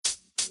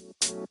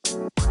Good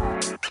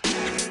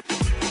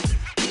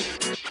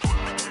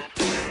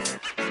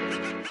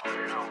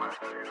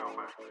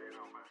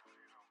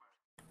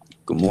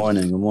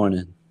morning. Good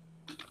morning.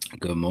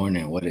 Good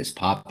morning. What is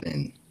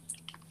poppin'?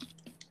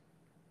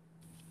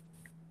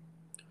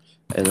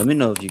 Hey, let me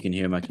know if you can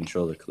hear my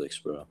controller clicks,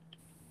 bro.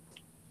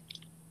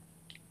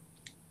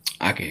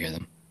 I can hear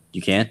them.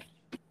 You can?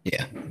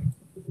 Yeah.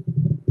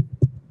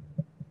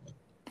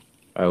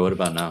 All right, what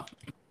about now?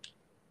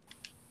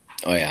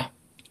 Oh, yeah.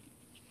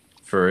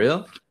 For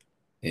real?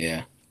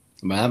 Yeah.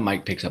 But that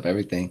mic picks up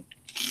everything.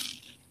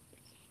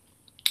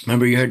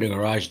 Remember, you heard the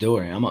garage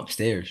door. I'm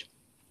upstairs.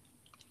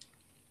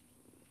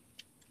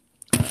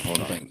 Hold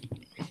on.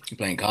 You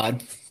playing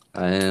COD?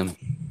 I am.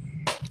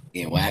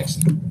 Getting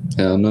waxed?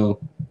 Hell no.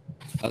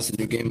 How's the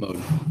new game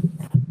mode?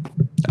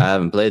 I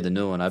haven't played the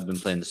new one. I've been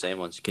playing the same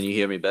ones. Can you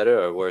hear me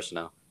better or worse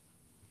now?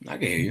 I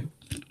can hear you.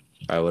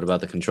 All right, what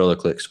about the controller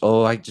clicks?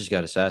 Oh, I just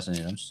got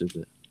assassinated. I'm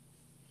stupid.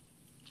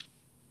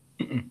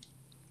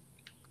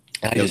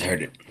 I just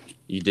heard it.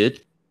 You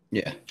did?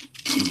 Yeah.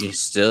 You can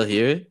still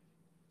hear it?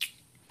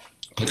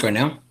 Click right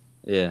now?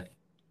 Yeah.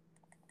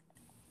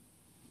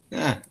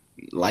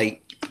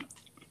 Light.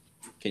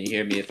 Can you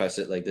hear me if I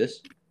sit like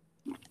this?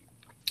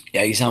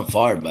 Yeah, you sound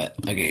far, but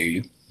I can hear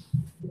you.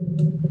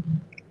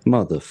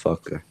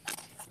 Motherfucker.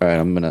 All right,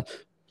 I'm going to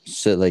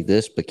sit like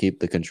this, but keep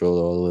the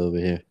controller all the way over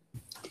here.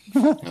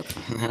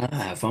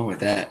 Have fun with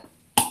that.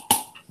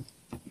 All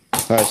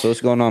right, so what's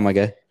going on, my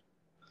guy?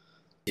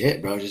 Yeah,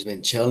 bro. Just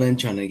been chilling,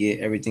 trying to get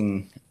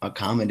everything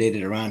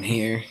accommodated around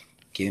here.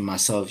 Getting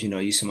myself,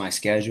 used to my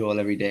schedule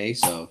every day.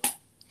 So,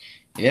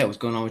 yeah, what's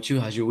going on with you?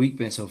 How's your week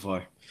been so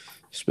far?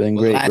 It's been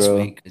great, last bro.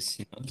 week, because,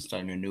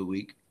 starting a new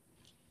week.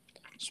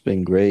 It's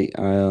been great.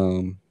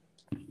 I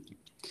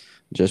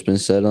just been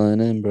settling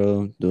in,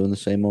 bro. Doing the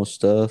same old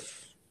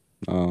stuff.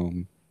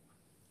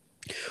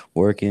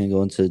 Working,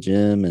 going to the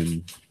gym,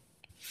 and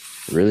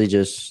really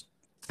just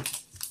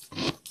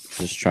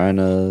trying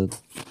to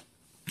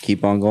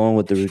keep on going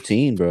with the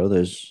routine, bro.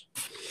 There's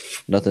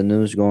nothing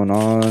new's going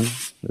on.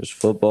 There's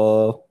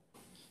football.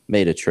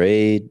 Made a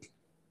trade.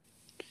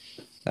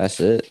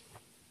 That's it.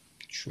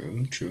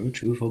 True.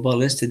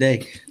 Football is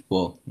today.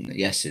 Well,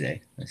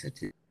 yesterday. I said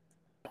today.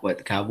 What,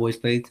 the Cowboys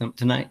played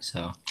tonight,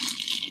 so.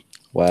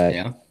 Whack.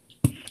 Yeah.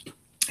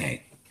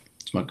 Hey,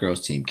 it's my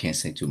girls' team. Can't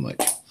say too much.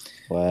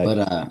 Whack.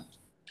 But,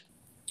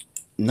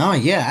 no,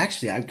 yeah,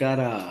 actually, I've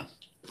got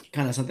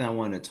kind of something I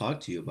wanted to talk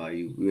to you about.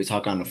 We were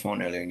talking on the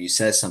phone earlier, and you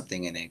said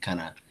something, and it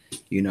kind of,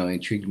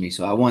 intrigued me.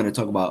 So I wanted to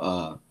talk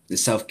about the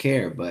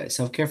self-care, but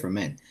self-care for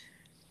men.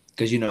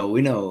 Because,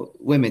 we know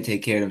women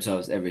take care of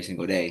themselves every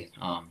single day.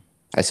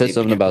 I said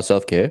something about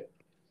self-care?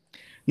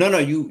 No,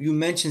 you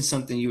mentioned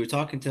something. You were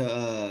talking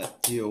to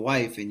your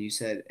wife, and you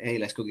said, hey,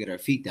 let's go get our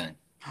feet done.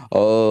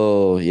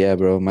 Oh, yeah,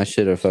 bro. My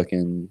shit are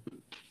fucking...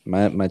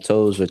 My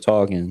toes are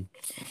talking.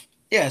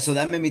 Yeah, so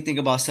that made me think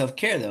about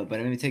self-care, though. But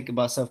it made me think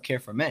about self-care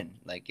for men.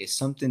 Like, it's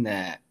something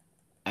that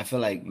I feel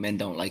like men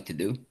don't like to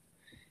do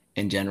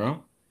in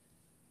general.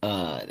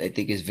 I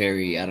think it's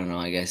very, I don't know,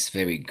 I guess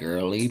very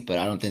girly. But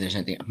I don't think there's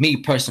anything... Me,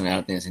 personally, I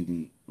don't think there's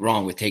anything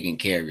wrong with taking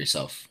care of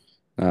yourself.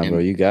 Nah, bro,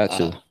 you got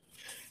to.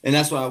 And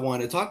that's what I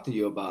wanted to talk to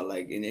you about,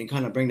 like, and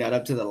kind of bring that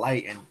up to the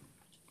light and,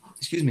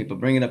 but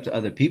bring it up to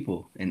other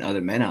people and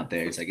other men out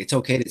there. It's like, it's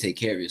okay to take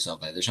care of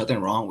yourself. Like, there's nothing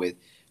wrong with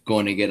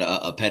going to get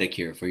a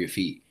pedicure for your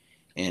feet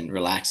and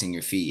relaxing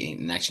your feet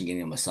and actually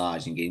getting a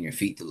massage and getting your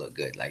feet to look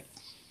good. Like,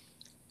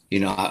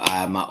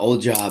 my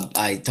old job,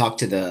 I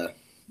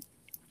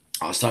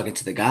was talking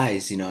to the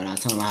guys, and I was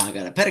telling them how I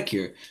got a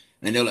pedicure,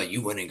 and they're like,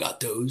 you went and got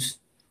those?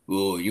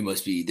 Oh, you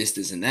must be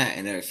this and that,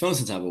 and they're feeling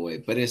some type of way.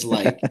 But it's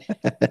like,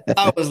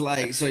 I was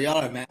like, so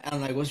y'all are mad. I'm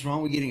like, what's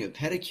wrong with getting a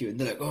pedicure? And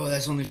they're like, oh,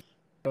 that's only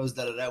girls,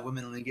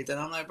 women only get that.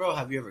 I'm like, bro,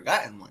 have you ever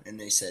gotten one? And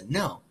they said,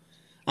 no.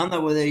 I'm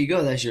like, well, there you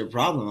go. That's your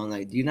problem. I'm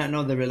like, do you not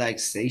know the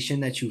relaxation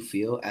that you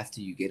feel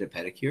after you get a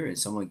pedicure and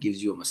someone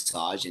gives you a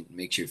massage and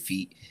makes your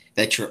feet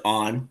that you're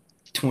on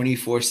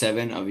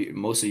 24/7 of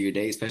most of your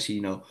day,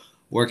 especially,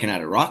 working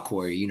at a rock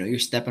quarry, you're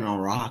stepping on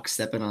rocks,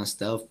 stepping on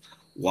stuff,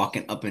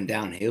 walking up and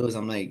down hills.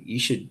 I'm like, you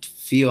should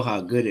feel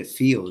how good it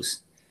feels.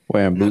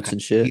 Wearing boots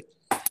and shit.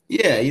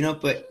 Yeah,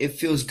 but it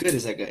feels good.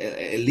 It's like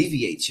it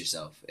alleviates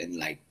yourself. And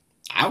like,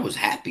 I was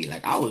happy.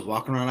 Like, I was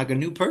walking around like a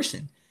new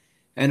person,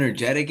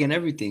 energetic and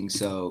everything.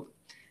 So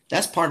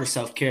that's part of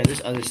self-care.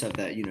 There's other stuff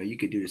that, you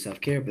could do to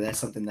self-care, but that's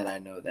something that I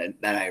know that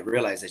I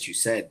realized that you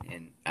said.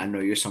 And I know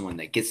you're someone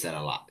that gets that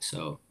a lot.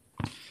 So.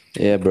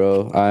 Yeah,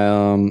 bro.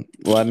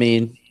 Well, I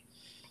mean,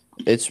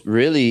 it's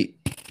really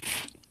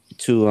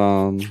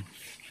to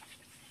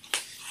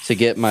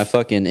get my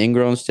fucking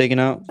ingrowns taken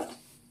out,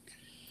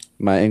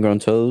 my ingrown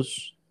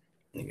toes,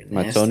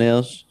 my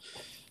toenails.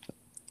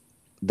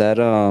 That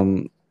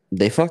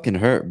they fucking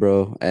hurt,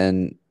 bro.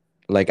 And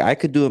like, I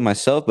could do it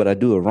myself, but I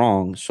do it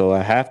wrong, so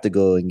I have to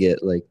go and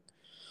get like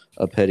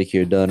a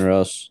pedicure done, or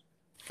else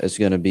it's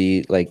gonna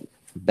be like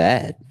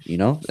bad,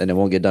 and it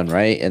won't get done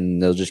right,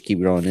 and they'll just keep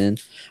growing in.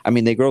 I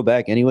mean, they grow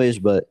back anyways,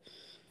 but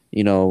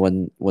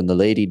when the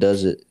lady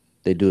does it,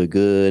 they do it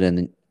good,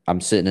 and I'm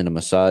sitting in a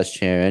massage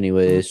chair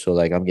anyway, so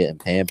like I'm getting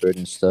pampered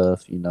and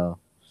stuff.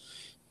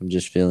 I'm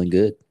just feeling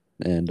good,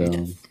 and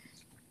Yeah.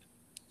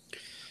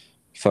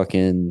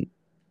 fucking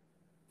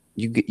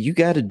you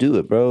got to do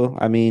it, bro.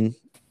 I mean,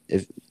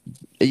 if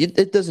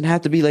it doesn't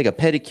have to be like a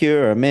pedicure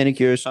or a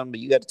manicure or something, but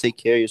you got to take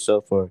care of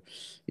yourself, or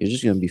you're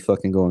just gonna be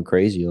fucking going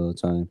crazy all the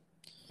time.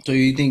 So do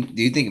you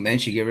think men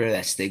should get rid of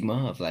that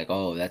stigma of like,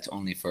 oh, that's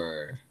only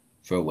for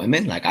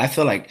women? Like I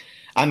feel like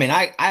I mean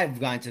I've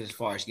gone to as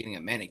far as getting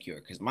a manicure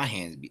because my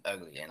hands be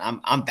ugly and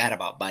I'm bad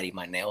about biting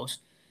my nails.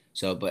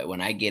 So but when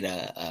I get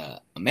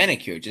a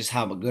manicure, just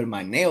how good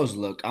my nails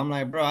look, I'm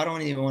like, bro, I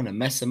don't even want to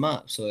mess them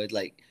up. So it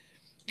like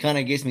kind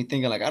of gets me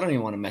thinking like I don't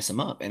even want to mess them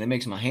up, and it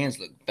makes my hands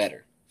look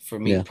better for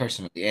me Yeah,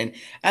 personally. And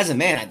as a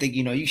man, I think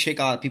you shake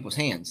all people's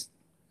hands.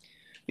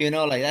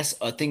 Like that's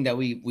a thing that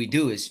we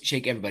do is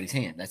shake everybody's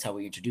hand. That's how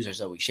we introduce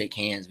ourselves. We shake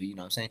hands. We,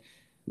 what I'm saying.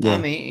 I yeah.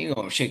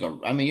 mean, shake a.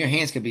 I mean, your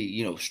hands could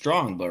be,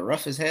 strong, but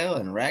rough as hell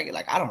and ragged.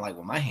 Like I don't like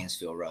when my hands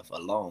feel rough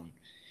alone.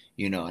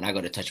 And I go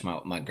to touch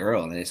my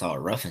girl and it's all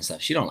rough and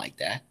stuff. She don't like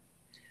that.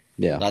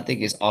 Yeah. So I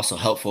think it's also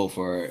helpful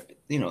for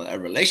a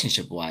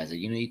relationship wise. Like,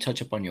 you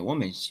touch up on your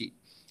woman. She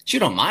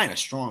don't mind a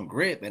strong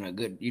grip and a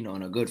good,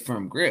 and a good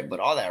firm grip, but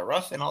all that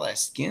rough and all that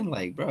skin,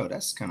 like, bro,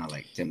 that's kind of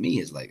like to me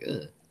is like,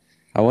 ugh.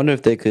 I wonder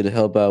if they could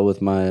help out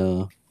with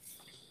my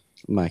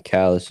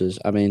calluses.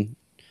 I mean,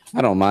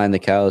 I don't mind the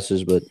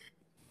calluses, but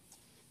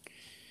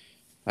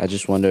I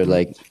just wonder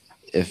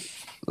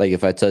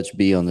if I touch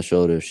B on the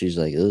shoulder, if she's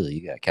like, "Ugh,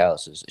 you got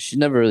calluses." She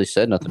never really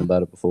said nothing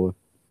about it before.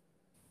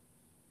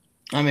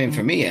 I mean,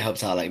 for me, it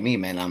helps out. Like me,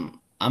 man,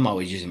 I'm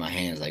always using my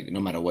hands. Like no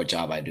matter what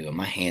job I do, and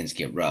my hands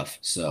get rough.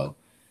 So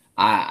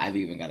I've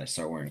even got to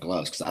start wearing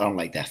gloves because I don't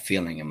like that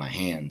feeling in my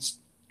hands.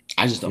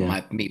 I just don't.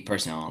 Yeah. Me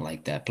personally, I don't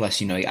like that.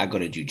 Plus, I go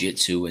to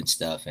jujitsu and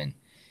stuff, and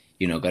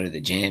go to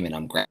the gym, and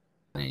I'm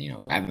grabbing,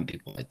 grabbing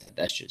people like that.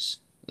 That's just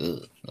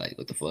ugh. Like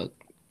what the fuck?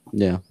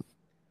 Yeah.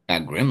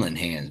 Got gremlin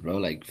hands, bro.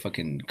 Like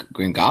fucking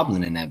Green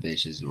Goblin in that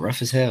bitch is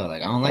rough as hell.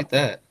 Like I don't like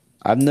that.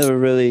 I've never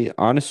really,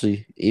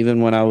 honestly,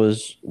 even when I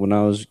was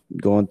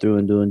going through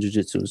and doing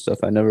jujitsu and stuff,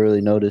 I never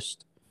really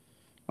noticed.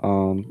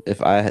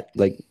 If I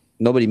like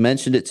nobody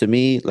mentioned it to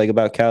me like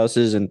about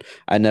calluses, and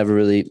I never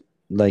really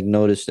like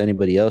noticed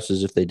anybody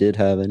else's if they did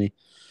have any.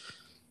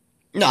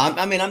 No,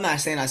 I mean, I'm not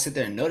saying I sit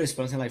there and notice,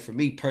 but I'm saying like for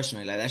me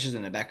personally, like that's just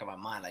in the back of my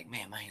mind. Like,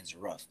 man, my hands are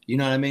rough. You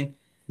know what I mean?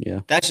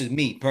 Yeah. That's just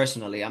me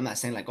personally. I'm not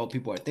saying like, oh,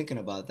 people are thinking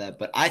about that,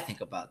 but I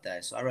think about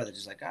that. So I rather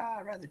just like,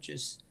 I'd rather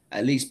just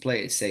at least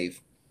play it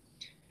safe.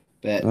 Oh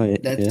But yeah. Yeah.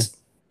 that's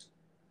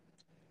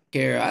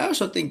care. I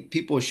also think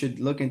people should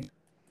look into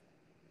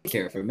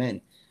care for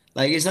men.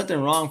 Like, it's nothing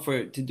wrong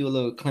for to do a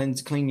little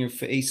clean your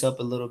face up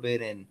a little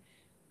bit, and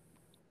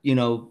you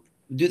know,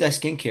 do that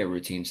skincare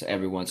routines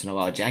every once in a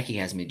while. Jackie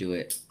has me do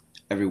it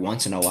every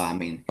once in a while. I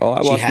mean, Oh,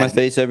 I she wash my has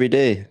me. face every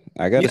day.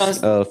 I got You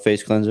a know,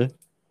 face cleanser.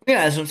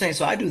 yeah, that's what I'm saying.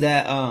 So I do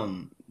that.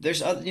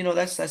 There's other,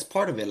 that's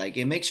part of it. Like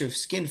it makes your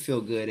skin feel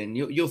good, and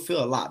you'll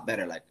feel a lot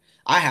better. Like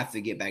I have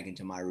to get back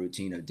into my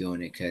routine of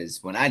doing it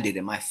because when I did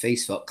it, my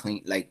face felt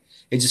clean. Like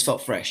it just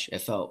felt fresh. It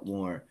felt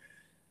more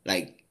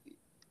like,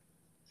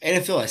 and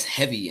it felt as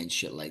heavy and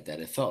shit like that.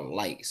 It felt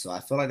light. So I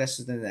feel like that's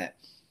something that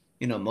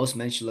most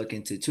men should look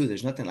into too.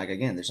 There's nothing like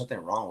again, there's nothing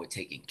wrong with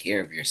taking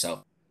care of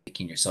yourself,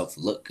 making yourself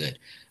look good.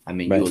 I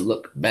mean, Right. you'll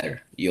look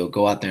better. You'll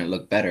go out there and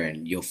look better,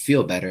 and you'll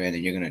feel better, and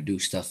then you're gonna do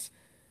stuff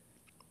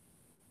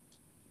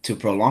to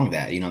prolong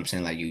that. You know what I'm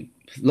saying? Like you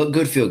look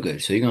good, feel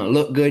good. So you're gonna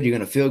look good, you're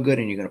gonna feel good,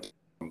 and you're gonna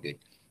perform good.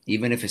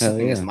 Even if it's Hell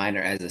something as yeah.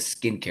 minor as a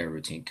skincare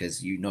routine,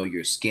 because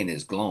your skin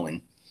is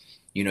glowing,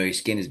 your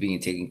skin is being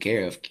taken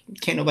care of.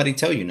 Can't nobody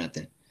tell you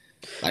nothing.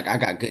 Like I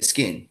got good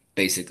skin,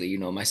 basically.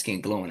 My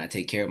skin glowing. I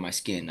take care of my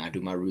skin. I do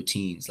my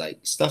routines, like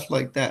stuff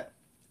like that.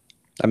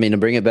 I mean, to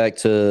bring it back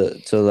to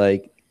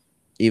like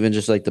even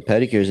just like the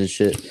pedicures and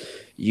shit,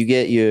 you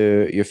get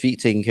your feet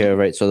taken care of,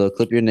 right? So they'll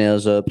clip your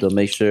nails up, they'll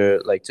make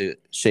sure like to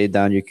shade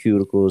down your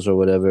cuticles or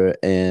whatever,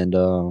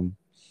 and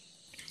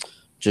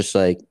just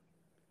like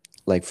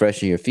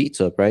freshen your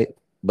feet up, right?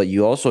 But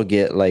you also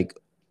get like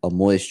a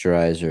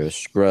moisturizer, a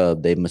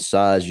scrub. They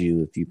massage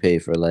you if you pay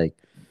for Oh, like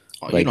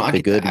I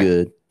the get that.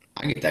 good.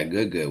 I get that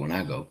good when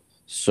I go.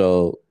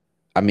 So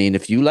I mean,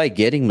 if you like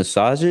getting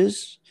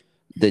massages,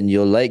 then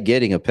you'll like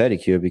getting a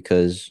pedicure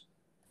because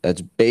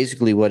that's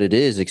basically what it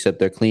is, except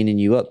they're cleaning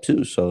you up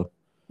too. So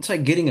It's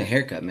like getting a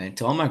haircut, man.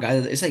 To all my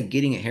guys, it's like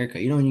getting a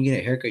haircut. When you get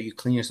a haircut, you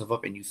clean yourself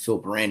up and you feel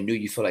brand new.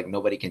 You feel like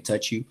nobody can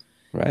touch you.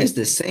 right. It's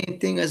the same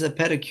thing as a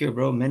pedicure,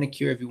 bro.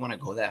 Manicure, if you want to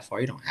go that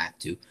far, you don't have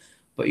to.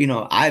 But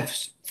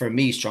for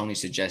me, strongly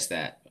suggest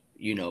that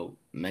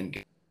men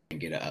can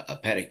get a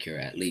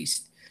pedicure at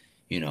least.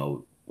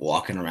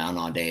 Walking around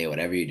all day,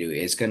 whatever you do,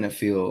 it's gonna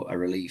feel a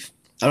relief.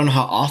 I don't know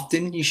how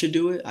often you should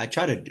do it. I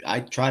try to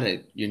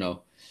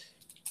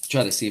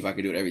see if I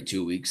could do it every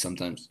 2 weeks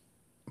sometimes.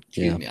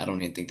 Excuse Yeah. me. I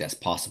don't even think that's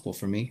possible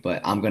for me, but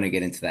I'm gonna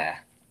get into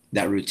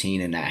that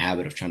routine and that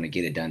habit of trying to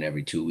get it done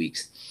every 2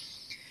 weeks.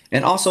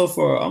 And also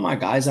for all my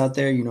guys out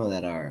there,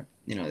 that are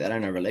in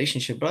a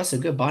relationship, but that's a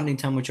good bonding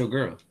time with your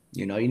girl.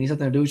 You know, you need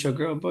something to do with your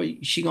girl, bro.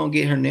 She gonna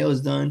get her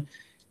nails done,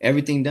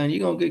 everything done. You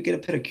gonna get a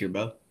pedicure,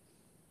 bro.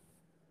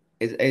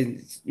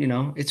 It's, you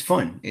know, it's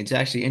fun. It's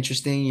actually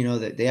interesting. You know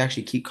that they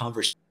actually keep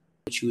conversation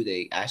with you.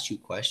 They ask you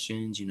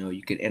questions. You know,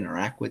 you can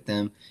interact with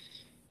them.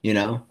 You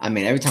know, I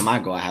mean, every time I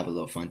go, I have a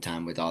little fun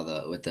time with all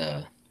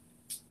the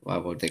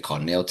what they call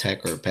nail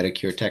tech or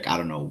pedicure tech. I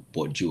don't know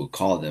what you would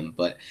call them,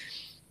 but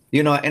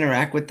you know,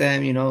 interact with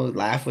them, you know,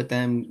 laugh with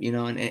them, you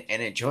know, and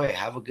enjoy it.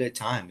 Have a good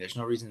time. There's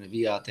no reason to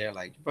be out there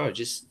like, bro,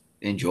 just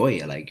enjoy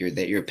it. Like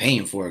you're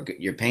paying for it.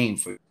 You're paying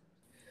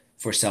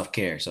for self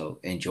care, so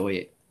enjoy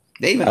it.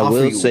 They even I offer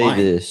will you say wine.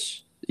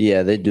 this.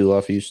 Yeah, they do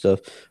offer you stuff,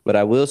 but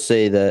I will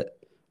say that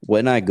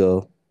when I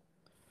go,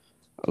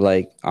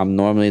 like I'm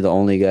normally the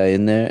only guy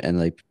in there, and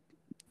like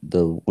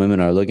the women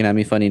are looking at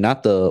me funny.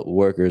 Not the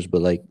workers,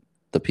 but like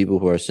the people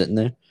who are sitting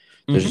there.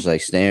 They're just Hmm.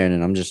 like staring,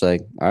 and I'm just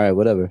like, all right,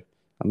 whatever.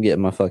 I'm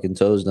getting my fucking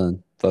toes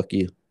done. Fuck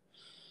you.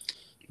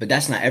 But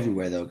that's not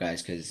everywhere though,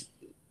 guys. Because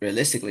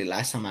realistically,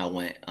 last time I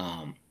went,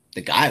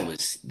 the guy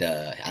was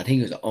I think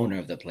he was the owner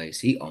of the place.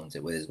 He owns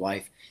it with his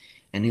wife,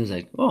 and he was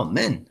like, "Oh,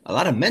 men, a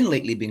lot of men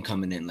lately been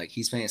coming in. Like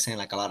he's saying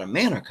like a lot of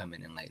men are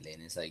coming in lately."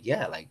 And it's like,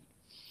 yeah, like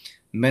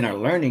men are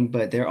learning,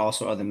 but there are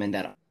also other men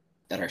that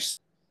are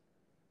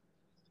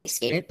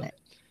scared, but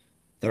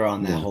they're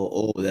on that Yeah,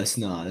 whole, oh, that's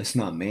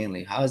not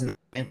manly. How is it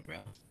manly, bro?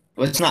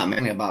 What's not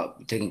manly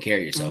about taking care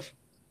of yourself?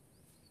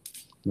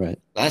 right.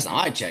 Last time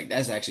I checked,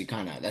 that's actually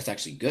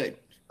good.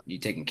 You're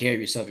taking care of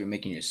yourself. You're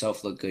making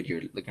yourself look good.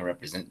 You're looking to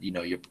represent. You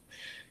know,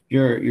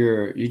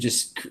 you're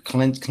just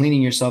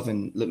cleaning yourself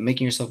and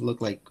making yourself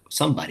look like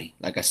somebody,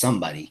 like a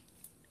somebody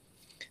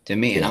to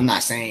me. And Yeah, I'm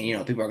not saying, you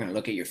know, people are gonna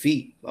look at your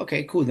feet.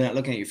 Okay, cool. They're not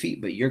looking at your feet,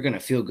 but you're gonna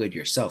feel good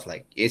yourself.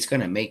 Like it's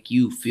gonna make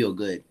you feel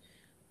good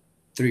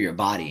through your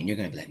body, and you're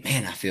gonna be like,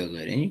 man, I feel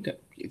good. And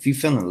if you're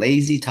feeling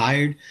lazy,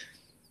 tired,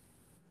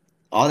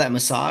 all that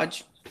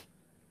massage,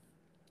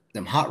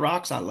 them hot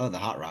rocks. I love the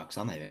hot rocks.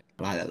 I'm not even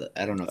I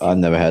don't know if I've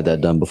you. never had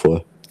that done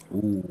before.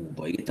 Ooh,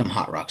 boy, get them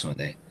hot rocks one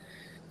day.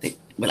 They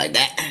be like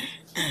that.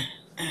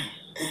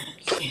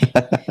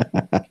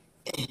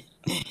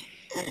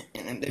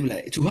 And then they be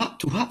like, too hot,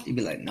 too hot. You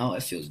be like, no,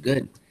 it feels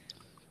good.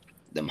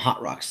 Them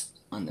hot rocks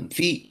on them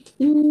feet.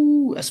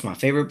 Ooh, that's my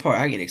favorite part.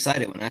 I get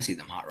excited when I see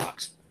them hot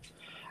rocks.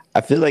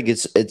 I feel like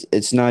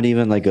it's not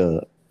even like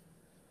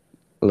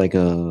like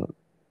a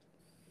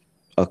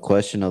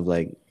question of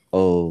like,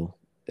 oh,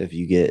 if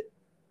you get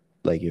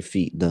like your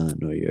feet done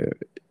or your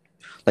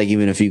like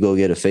even if you go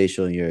get a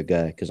facial and you're a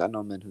guy, because I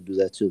know men who do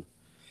that too.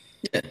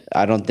 Yeah,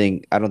 I don't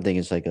think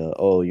it's like a,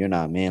 oh, you're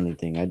not manly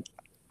thing.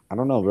 I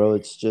don't know, bro.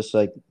 It's just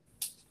like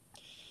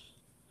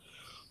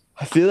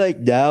I feel like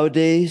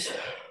nowadays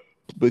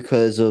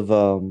because of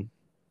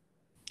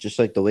just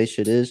like the way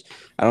shit is,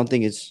 I don't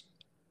think it's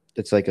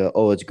like a,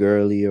 oh, it's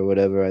girly or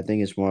whatever. I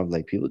think it's more of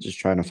like people just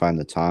trying to find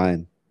the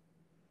time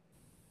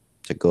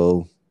to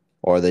go,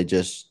 or they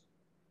just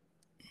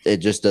it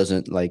just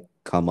doesn't like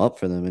come up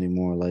for them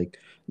anymore. Like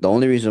the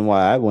only reason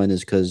why I went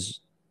is because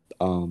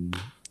um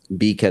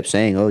B kept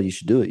saying, "Oh, you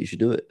should do it. You should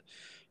do it."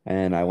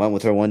 And I went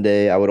with her one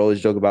day. I would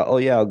always joke about, "Oh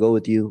yeah, I'll go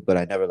with you," but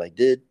I never like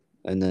did.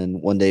 And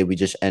then one day we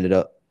just ended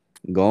up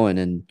going,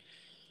 and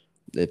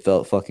it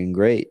felt fucking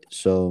great.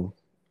 So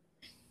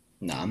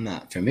no, I'm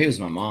not. For me, it was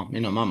my mom.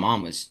 You know, my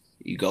mom was.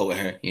 You go with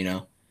her, you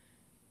know,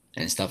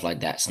 and stuff like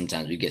that.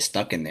 Sometimes we get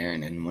stuck in there,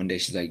 and then one day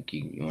she's like,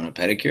 "You want a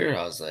pedicure?"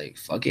 I was like,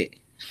 "Fuck it,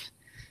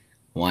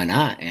 why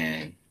not?"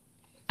 And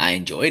I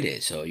enjoyed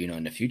it. So, you know,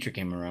 in the future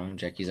came around,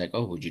 Jackie's like,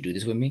 "Oh, would you do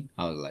this with me?"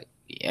 I was like,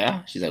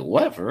 "Yeah." She's like,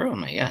 "What, for real?"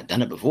 I'm like, "Yeah, I've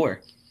done it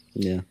before."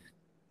 yeah,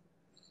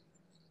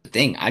 The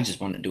thing, I just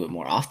want to do it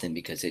more often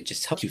because it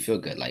just helps you feel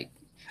good. Like,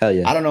 hell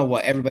yeah, I don't know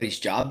what everybody's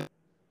job.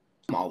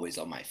 I'm always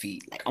on my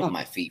feet. Like, I'm on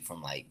my feet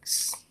from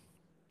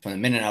the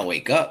minute I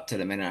wake up to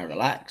the minute I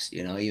relax.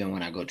 You know, even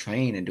when I go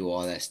train and do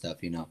all that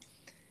stuff. You know,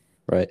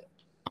 right,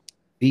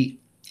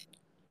 feet.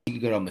 You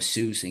can go to a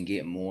masseuse and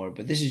get more,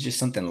 but this is just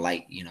something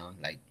light. You know,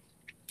 like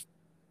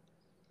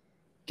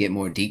get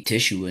more deep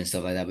tissue and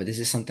stuff like that. But this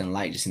is something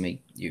light just to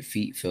make your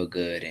feet feel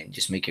good and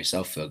just make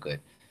yourself feel good.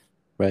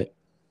 right,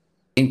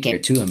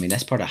 Skincare too. I mean,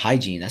 that's part of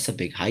hygiene. That's a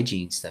big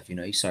hygiene stuff. You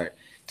know, you start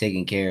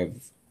taking care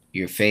of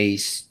your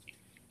face,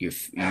 you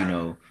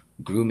know,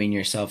 grooming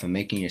yourself and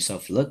making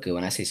yourself look good.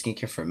 When I say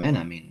skincare for men,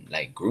 I mean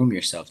like groom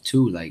yourself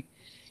too. Like,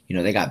 you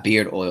know, they got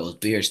beard oils,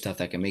 beard stuff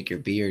that can make your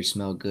beard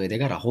smell good. They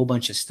got a whole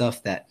bunch of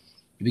stuff that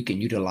we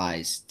can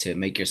utilize to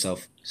make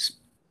yourself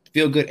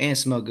feel good and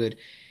smell good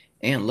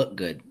and look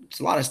good. It's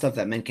a lot of stuff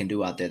that men can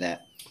do out there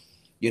that,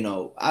 you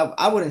know,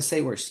 I wouldn't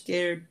say we're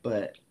scared,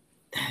 but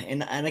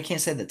and I can't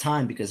say the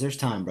time because there's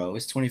time, bro.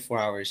 It's 24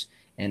 hours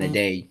in a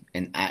day,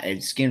 and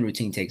skin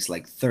routine takes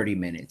like 30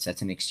 minutes.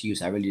 That's an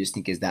excuse. I really just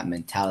think is that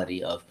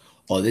mentality of,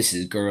 oh, this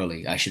is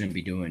girly. I shouldn't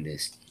be doing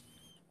this.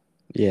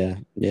 yeah,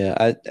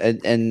 yeah.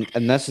 And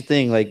that's the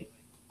thing. Like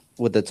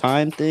with the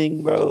time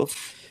thing, bro.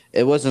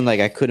 It wasn't like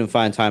I couldn't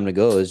find time to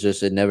go. It's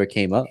just it never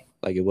came up.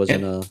 Like it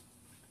wasn't Yeah. a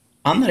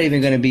I'm not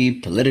even gonna be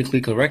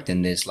politically correct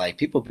in this. Like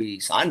people be,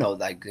 so I know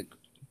like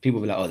people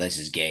be like, oh, this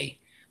is gay.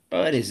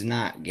 Bro, it is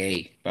not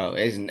gay, bro.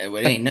 It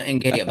ain't nothing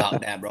gay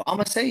about that, bro. I'm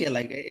gonna say it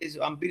like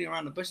I'm beating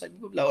around the bush, like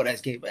people be like, oh, that's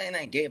gay, but ain't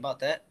nothing gay about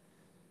that.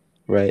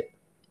 Right.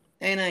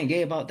 Ain't nothing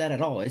gay about that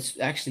at all. It's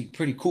actually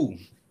pretty cool.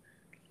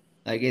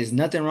 Like, there's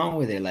nothing wrong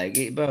with it.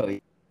 Like, bro,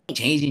 it ain't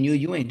changing you.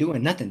 You ain't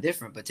doing nothing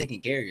different but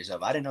taking care of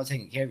yourself. I didn't know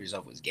taking care of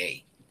yourself was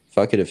gay.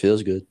 Fuck it, it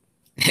feels good.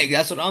 Like,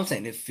 that's what I'm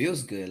saying. It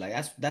feels good. Like,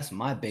 that's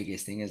my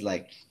biggest thing is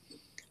like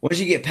once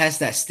you get past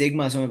that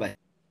stigma, something like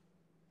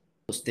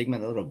stigma,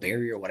 the little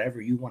barrier,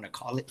 whatever you want to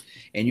call it,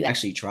 and you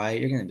actually try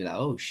it, you're gonna be like,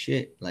 oh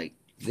shit, like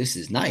this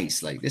is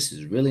nice. Like this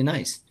is really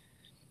nice.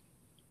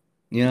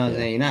 You know what I'm Yeah.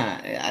 saying? Nah,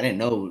 I didn't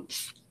know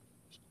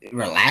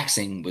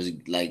relaxing was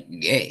like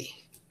gay.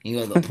 You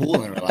go to the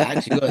pool and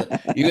relax. You go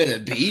to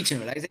the beach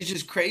and relax. It's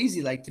just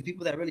crazy. Like the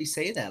people that really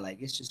say that,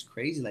 like it's just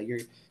crazy. Like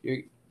you're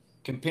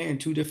comparing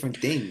two different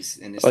things,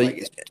 and it's Oh, like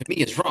to me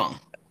it's wrong.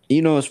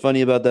 you know what's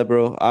funny about that,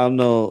 bro? I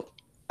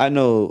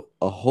know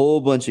a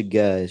whole bunch of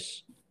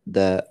guys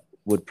that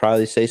would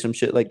probably say some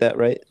shit like that,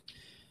 right?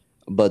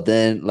 But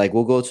then, like,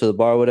 we'll go to the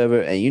bar, or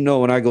whatever, and you know,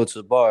 when I go to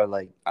the bar,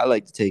 like, I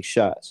like to take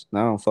shots. And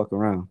I don't fuck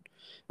around,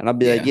 and I'll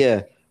be like, Yeah,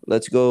 yeah,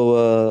 let's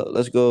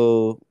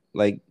go,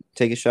 like,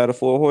 take a shot of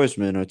Four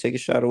Horsemen or take a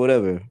shot of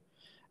whatever,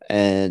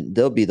 and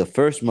they'll be the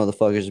first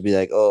motherfuckers to be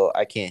like, oh,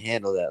 I can't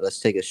handle that. Let's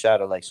take a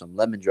shot of like some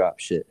lemon drop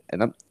shit,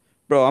 and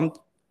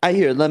I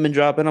hear lemon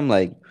drop, and I'm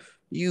like,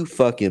 you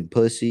fucking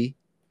pussy,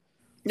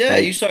 yeah.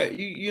 like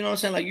You know what I'm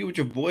saying? Like you with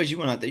your boys, you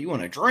went out there, you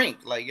want to drink.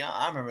 Like yeah,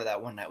 I remember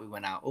that one night we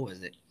went out. What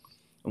was it?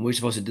 And we were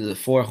supposed to do the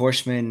Four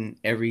Horsemen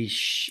every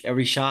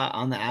shot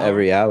on the hour.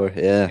 every hour,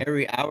 yeah,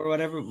 Every hour,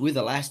 whatever. We were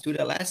the last two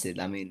that lasted.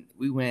 I mean,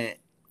 we went,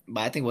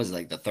 but I think it was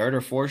like the third or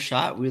fourth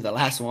shot. We were the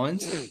last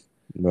ones.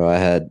 bro. I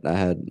had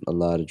a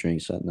lot of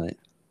drinks that night.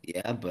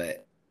 Yeah,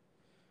 but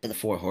the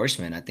Four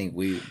Horsemen, I think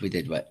we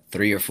did what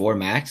three or four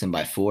max, and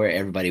by four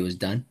everybody was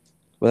done.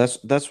 Well,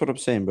 that's what I'm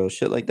saying, bro.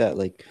 Shit like that,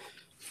 like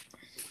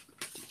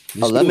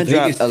Let's do a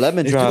Vegas. a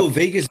lemon Let's do a drop,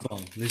 Vegas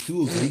bomb. Let's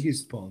do a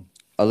Vegas bomb.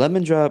 a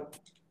lemon drop.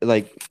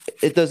 Like,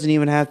 it doesn't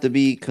even have to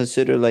be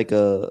considered like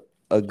a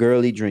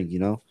girly drink, you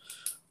know.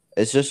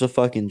 It's just a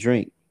fucking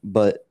drink,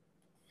 but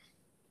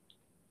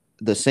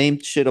the same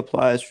shit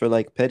applies for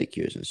like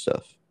pedicures and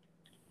stuff.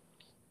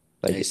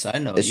 Hey, Like,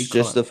 side note, it's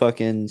just a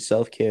fucking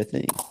self care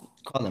thing.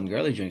 call them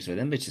girly drinks, but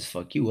them bitches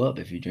fuck you up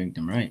if you drink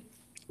them right.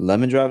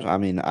 Lemon drops. I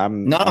mean, Not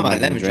I'm about not gonna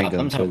lemon drink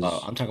drops. them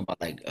because I'm talking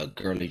about like a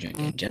girly drink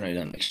in general.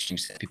 Them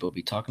drinks that people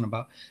be talking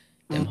about.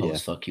 Them yeah,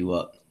 hoes fuck you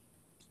up.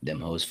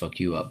 Them hoes fuck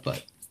you up.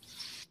 But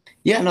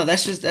yeah, no,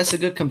 that's a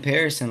good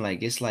comparison.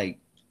 Like it's like,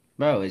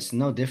 bro, it's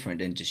no different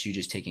than just you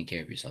just taking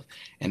care of yourself.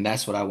 And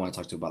that's what I want to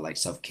talk to about like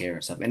self care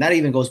and stuff. And that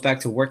even goes back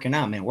to working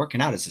out, man. Working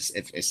out is just,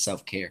 it's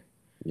self care.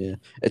 yeah.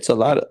 It's a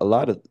lot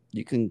of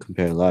you can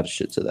compare a lot of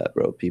shit to that,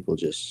 bro. People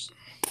just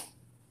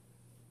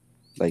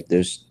like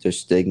there's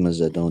stigmas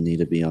that don't need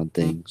to be on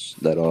things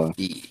that are.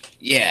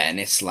 Yeah, and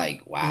it's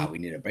like, wow, we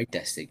need to break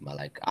that stigma.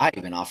 Like I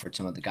even offered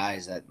some of the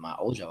guys at my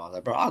old job. I was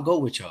like, bro, I'll go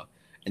with y'all.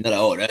 And they're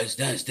like, oh,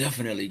 that's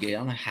definitely gay.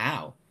 I'm like,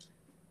 how?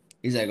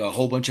 He's like a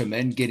whole bunch of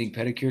men getting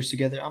pedicures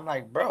together. I'm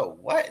like, bro,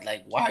 what?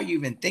 Like, why are you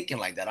even thinking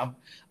like that?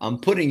 I'm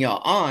putting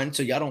y'all on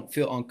so y'all don't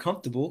feel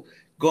uncomfortable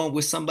going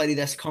with somebody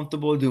that's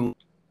comfortable doing,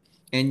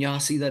 and y'all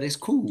see that it's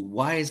cool.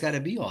 Why it's got to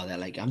be all that?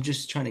 Like, I'm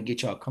just trying to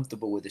get y'all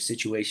comfortable with a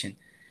situation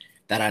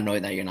that I know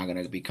that you're not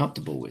gonna be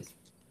comfortable with.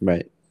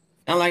 Right.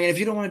 I'm like, if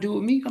you don't want to do it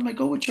with me, I'm like,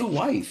 go with your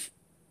wife.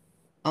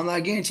 I'm like, I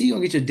guarantee you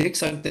gonna get your dick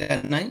sucked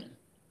that night.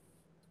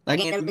 Like,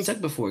 I ain't been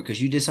sucked before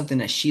because you did something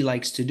that she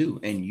likes to do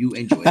and you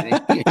enjoyed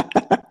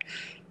it.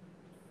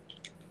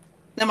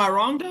 Am I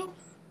wrong though?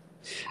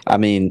 I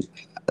mean,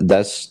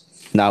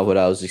 that's not what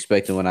I was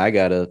expecting when I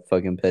got a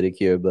fucking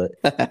pedicure, but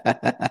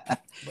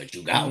But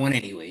you got one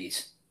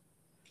anyways.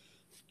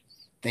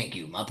 Thank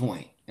you. My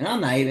point. And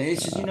I'm not even.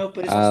 It's just but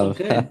it's also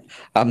good.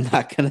 I'm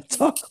not gonna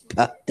talk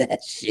about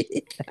that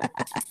shit.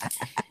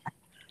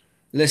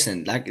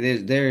 Listen, like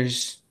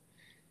there's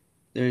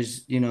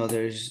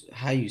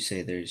how you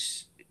say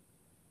there's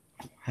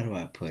how do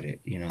I put it?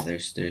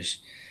 There's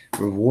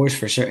rewards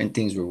for certain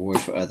things,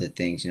 rewards for other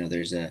things.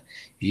 There's if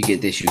you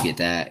get this, you get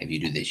that. If you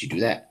do this, you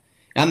do that.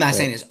 And I'm not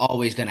saying it's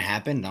always gonna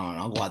happen. No,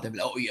 I'll go out there and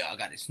be like, oh yeah, I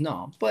got this.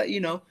 No, but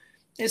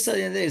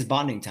it's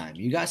bonding time.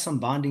 You got some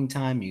bonding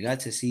time. You got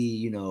to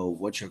see,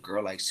 what your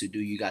girl likes to do.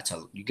 You get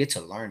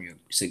to learn your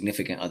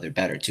significant other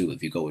better too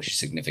if you go with your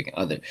significant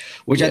other,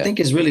 which I think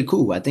is really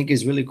cool. I think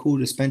it's really cool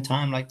to spend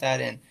time like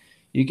that, and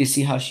you can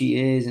see how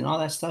she is and all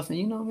that stuff.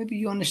 And maybe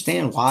you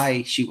understand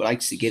why she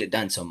likes to get it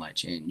done so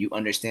much, and you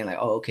understand like,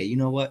 oh, okay, you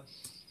know what?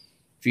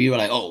 If you were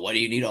like, oh, why do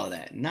you need all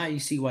that? Now you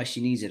see why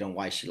she needs it and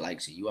why she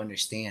likes it. You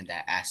understand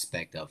that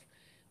aspect of,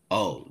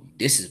 oh,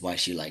 this is why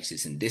she likes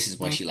this, and this is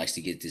why she likes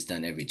to get this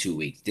done every 2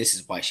 weeks. This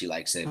is why she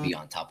likes to be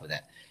on top of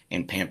that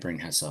and pampering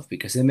herself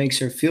because it makes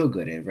her feel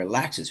good. It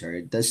relaxes her.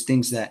 It does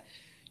things that,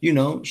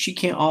 she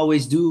can't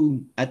always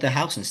do at the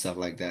house and stuff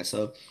like that.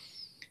 So,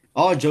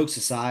 all jokes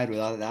aside, with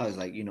all that was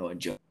like, a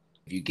joke.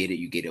 If you get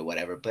it,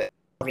 whatever. But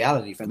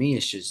reality for me,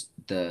 it's just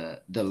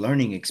the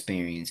learning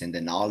experience and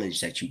the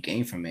knowledge that you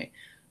gain from it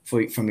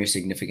from your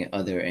significant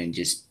other, and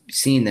just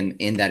seeing them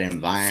in that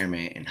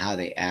environment and how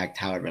they act,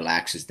 how it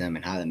relaxes them,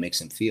 and how it makes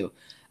them feel.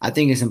 I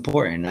think it's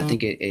important. I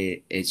think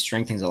it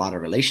strengthens a lot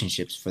of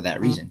relationships for that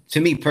reason.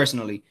 To me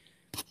personally,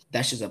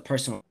 that's just a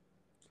personal,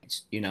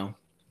 you know.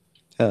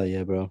 Hell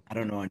yeah, bro. I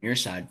don't know on your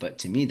side, but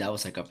to me that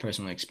was like a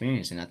personal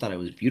experience, and I thought it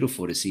was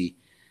beautiful to see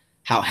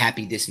how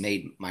happy this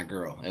made my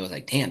girl. It was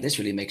like, damn, this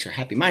really makes her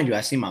happy. Mind you,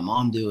 I've seen my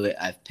mom do it.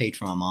 I've paid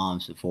for my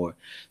mom's before,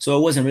 so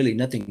it wasn't really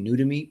nothing new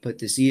to me. But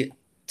to see it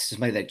to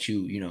somebody that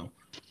you know,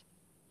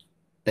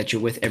 that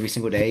you're with every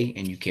single day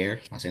and you care.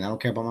 I'm saying I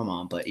don't care about my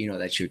mom, but you know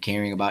that you're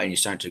caring about and you're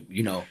starting to,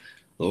 you know,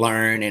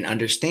 learn and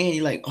understand.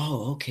 You're like,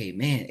 oh, okay,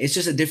 man. It's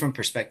just a different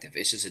perspective.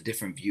 It's just a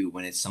different view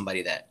when it's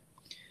somebody that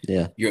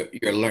Yeah. you're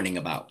learning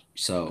about.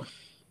 So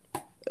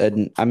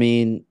And I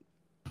mean,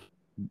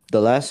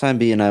 the last time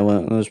B and I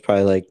went, it was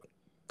probably like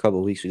a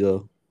couple weeks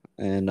ago,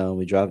 and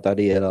we dropped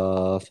Ariel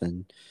off,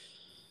 and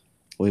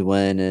we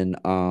went and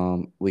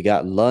we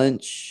got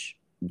lunch.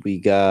 We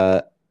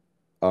got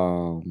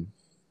um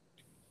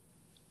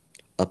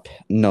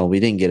no, we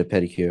didn't get a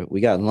pedicure. We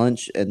got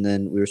lunch, and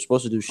then we were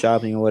supposed to do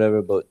shopping or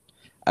whatever, but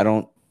I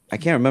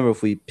can't remember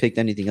if we picked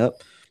anything up.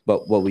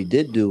 But what we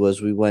did do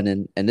was we went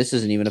in, and this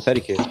isn't even a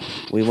pedicure.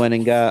 We went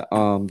and got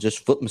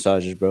just foot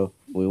massages, bro.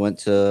 We went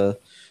to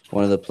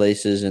one of the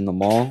places in the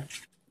mall,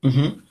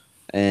 mhm.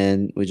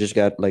 and we just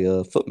got like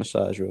a foot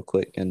massage real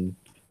quick, and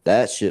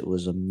that shit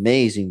was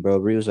amazing, bro.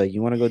 Bree was like,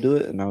 "You want to go do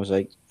it?" And I was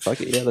like,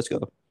 "Fuck it, yeah, let's go."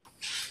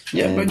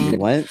 Yeah, but And we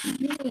went,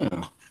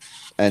 yeah.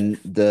 and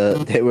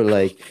they were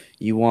like,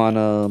 you want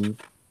to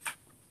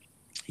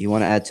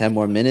add 10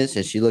 more minutes?"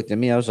 And she looked at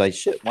me. I was like,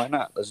 "Shit, why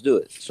not? Let's do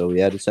it." So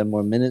we added 10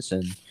 more minutes,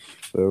 and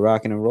we were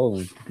rocking and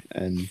rolling.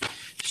 And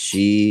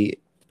she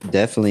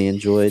definitely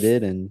enjoyed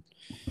it, and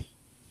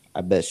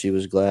I bet she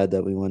was glad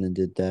that we went and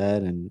did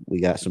that, and we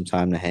got some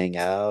time to hang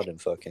out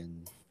and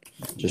fucking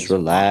just It's a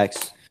bond,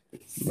 relax.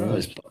 bro.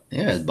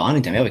 Yeah, It's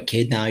bonding time. You have a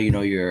kid now. You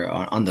know you're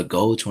on the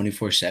go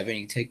 24/7.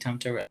 You take time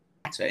to relax.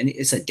 And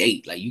it's a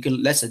date. Like you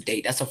can. That's a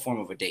date. That's a form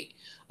of a date.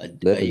 You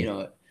literally.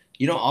 know,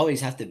 you don't always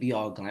have to be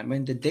all glam.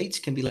 And the dates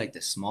can be like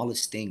the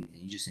smallest thing,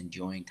 and you just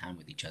enjoying time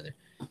with each other.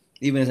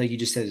 Even as like you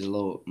just said, there's a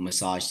little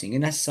massage thing,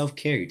 and that's self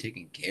care. You're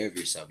taking care of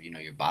yourself. You know,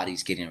 your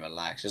body's getting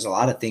relaxed. There's a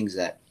lot of things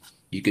that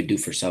you could do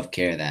for self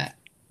care that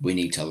we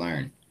need to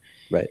learn.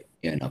 Right.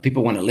 You know,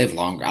 people want to live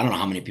longer. I don't know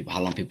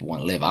how long people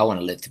want to live. I want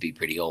to live to be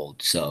pretty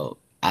old. So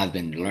I've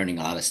been learning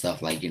a lot of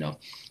stuff, like, you know,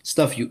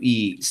 stuff you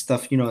eat,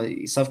 stuff, you know,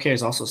 self care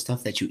is also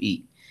stuff that you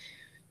eat.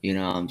 You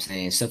know what I'm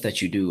saying? Stuff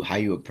that you do, how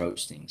you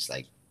approach things.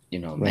 Like, you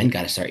know, men Right.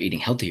 got to start eating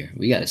healthier.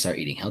 We got to start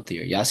eating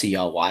healthier. Y'all see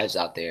y'all wives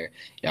out there,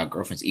 y'all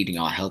girlfriends eating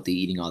all healthy,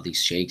 eating all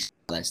these shakes,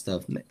 all that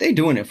stuff. They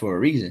doing it for a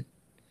reason,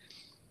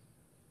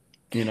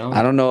 you know?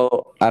 I don't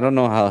know. I don't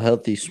know how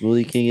healthy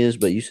Smoothie King is,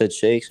 but you said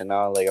shakes, and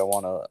now like I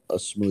want a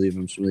smoothie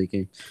from Smoothie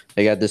King.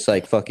 They got this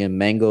like fucking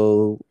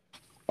mango,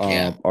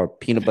 Yeah. or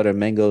peanut butter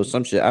mango,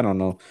 some shit. I don't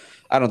know.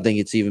 I don't think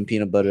it's even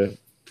peanut butter.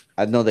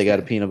 I know they got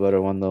a Yeah. peanut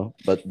butter one though,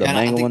 but the Yeah. I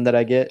mango think one that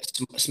I get,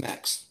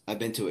 smacks. I've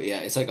been to it. Yeah.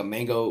 It's like a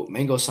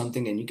mango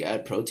something, and you can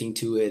add protein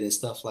to it and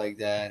stuff like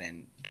that.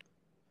 And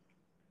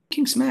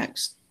King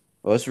smacks.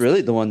 well, it's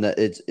really the one that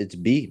it's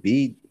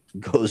B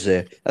goes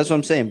there. That's what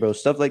I'm saying, bro.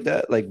 Stuff like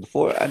that. Like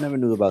before, I never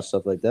knew about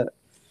stuff like that.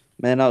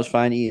 Man, I was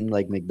fine eating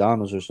like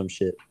McDonald's or some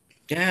shit.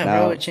 Yeah,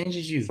 bro. It Now,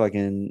 changes you.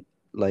 fucking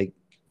like I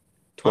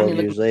don't 12 even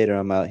look years later,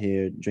 I'm out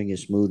here drinking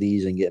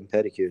smoothies and getting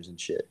pedicures and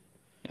shit.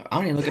 I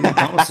don't even look at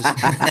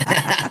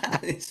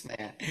McDonald's. This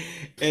man.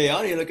 Hey, I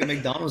don't even look at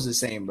McDonald's the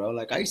same, bro.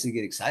 Like I used to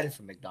get excited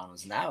for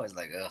McDonald's. Now it's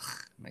like, ugh,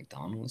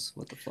 McDonald's.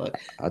 What the fuck?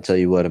 I'll tell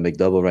you what, a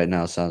McDouble right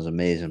now sounds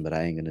amazing, but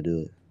I ain't gonna do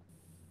it.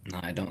 No,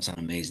 it don't sound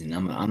amazing.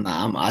 I'm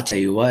not. I'll tell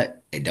you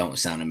what, it don't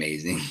sound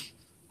amazing.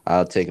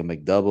 I'll take a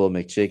McDouble,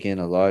 a McChicken,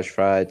 a large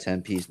fry,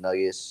 10-piece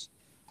nuggets,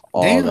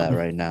 all that Damn.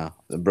 right now.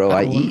 Bro,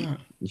 I I will eat. not.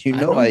 You I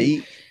know know I you.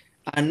 eat.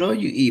 I know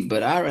you eat,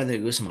 but I'd rather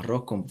go some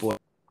arroz con pollo.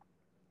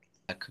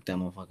 I cook that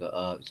motherfucker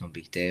up, some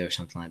bistec or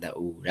something like that.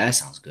 Ooh, that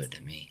sounds good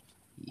to me.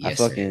 I Yes,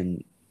 sir.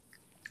 fucking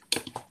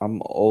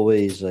I'm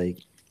always like,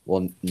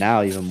 well,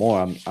 now even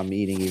more. I'm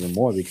eating even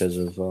more because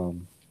of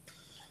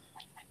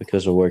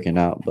working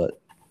out, but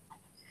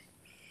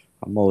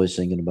I'm always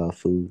thinking about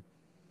food.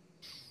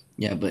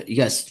 Yeah, but you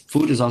guys,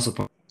 food is also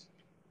part.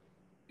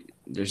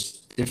 There's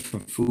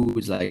different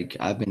foods. Like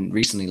I've been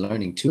recently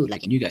learning too.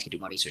 Like, and you guys can do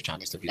more research on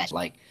this stuff. You guys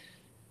like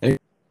there's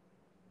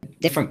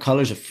different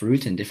colors of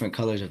fruit and different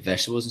colors of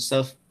vegetables and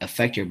stuff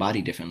affect your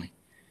body differently.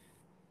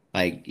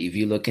 Like if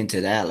you look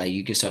into that, like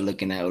you can start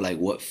looking at like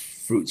what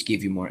fruits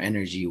give you more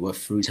energy, what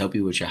fruits help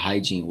you with your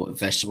hygiene, what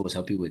vegetables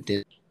help you with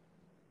this,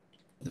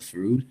 the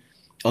fruit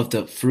of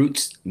the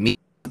fruits mean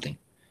something.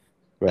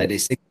 Like Right. they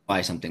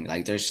signify something.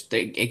 Like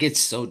it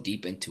gets so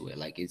deep into it.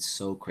 Like it's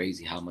so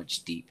crazy how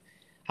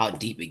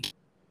deep it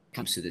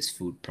comes to this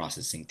food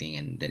processing thing,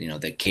 and that, you know,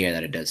 the care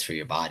that it does for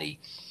your body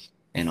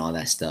and all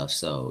that stuff.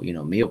 So, you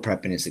know, meal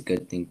prepping is a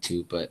good thing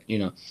too. But, you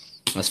know,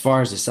 as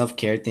far as the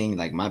self-care thing,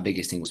 like my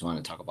biggest thing was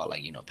wanting to talk about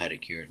like,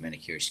 pedicure,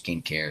 manicure,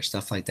 skincare,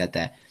 stuff like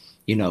that,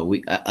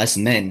 we us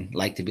men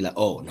like to be like,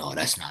 oh no,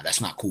 that's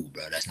not cool,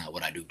 bro. That's not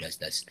what I do.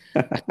 That's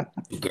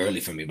too girly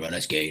for me, bro.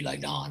 That's gay. Like,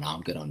 nah,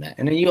 I'm good on that.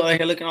 And then you out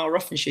here looking all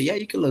rough and shit. Yeah,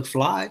 you could look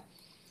fly.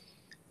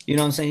 You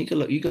know what I'm saying?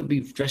 You could be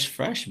dressed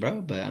fresh,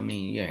 bro. But I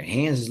mean, your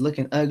hands is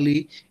looking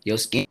ugly. Your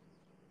skin,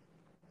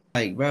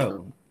 like,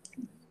 bro,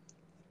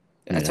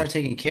 I Yeah. start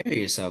taking care of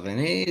yourself, and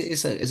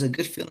it's a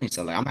good feeling.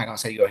 So like, I'm not gonna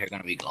say you're here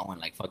gonna be glowing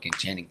like fucking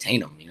Channing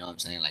Tatum. You know what I'm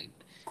saying? Like,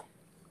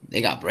 they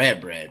got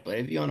bread, but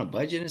if you're on a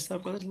budget and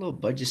stuff, bro, there's a little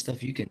budget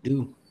stuff you can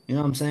do. You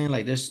know what I'm saying?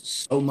 Like, there's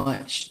so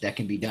much that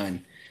can be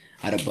done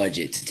out of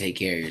budget to take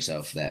care of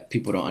yourself that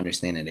people don't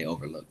understand and they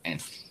overlook.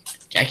 And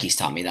Jackie's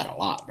taught me that a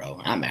lot, bro.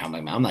 I'm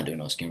like, man, I'm not doing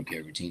no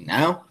skincare routine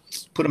now.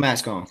 Put a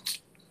mask on,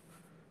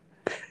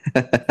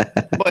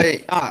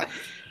 but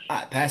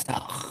pass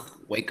out,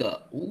 wake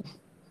up. Ooh,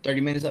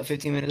 30 minutes up,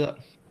 15 minutes up.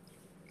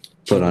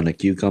 Put on a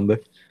cucumber.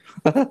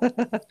 No,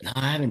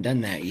 I haven't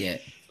done that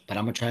yet, but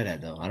I'm gonna try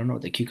that though. I don't know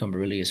what the cucumber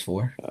really is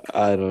for.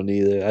 I don't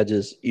either. I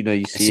just, you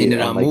I see seen it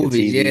it on on like a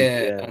movies, TV.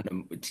 yeah, Yeah.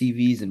 on the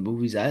TVs and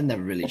movies. I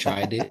never really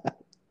tried it.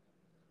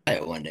 Try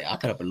it one day. I'll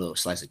cut up a little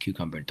slice of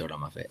cucumber and throw it on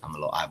my face. I'm a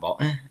little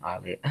eyeball.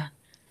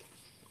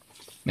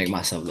 Make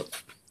myself look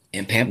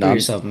and pamper No,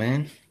 yourself,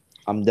 man.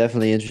 I'm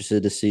definitely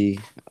interested to see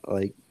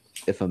like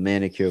if a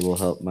manicure will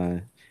help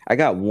my. I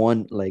got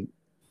one like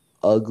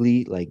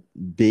ugly like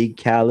big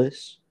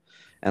callus,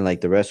 and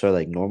like the rest are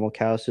like normal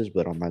calluses.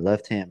 But on my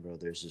left hand, bro,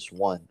 there's this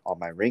one on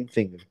my ring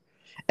finger,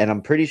 and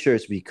I'm pretty sure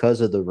it's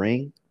because of the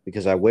ring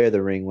because I wear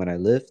the ring when I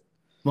lift.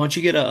 Why don't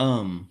you get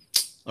a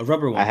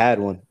rubber I one? had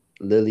one.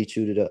 Lily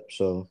chewed it up,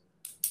 so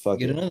fuck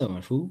Get it. another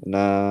one, fool.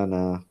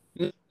 Nah.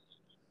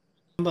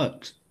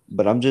 $10.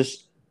 But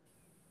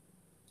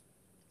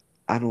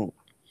I don't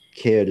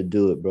care to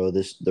do it, bro.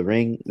 The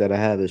ring that I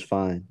have is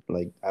fine.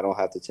 Like I don't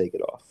have to take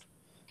it off.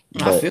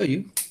 I But feel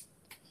you.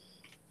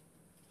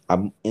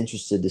 I'm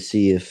interested to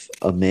see if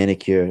a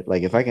manicure,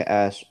 like if I can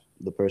ask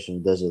the person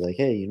who does it, like,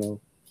 hey, I can you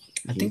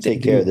think they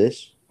take care of do.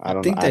 this? I I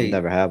don't know. think I've they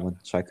never had one,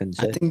 so I couldn't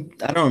I say.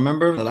 think I don't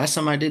remember the last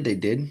time I did. They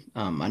did.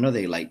 I know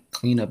they like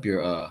clean up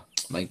your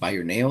like by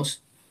your nails,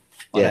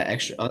 all Yeah, that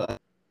extra,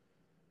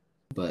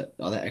 but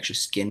all that extra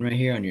skin right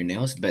here on your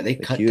nails. But they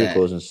the cut that.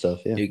 cuticles and stuff.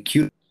 Yeah. They're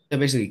cute. They're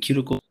basically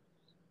cuticle.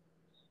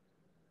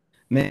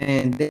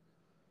 Man,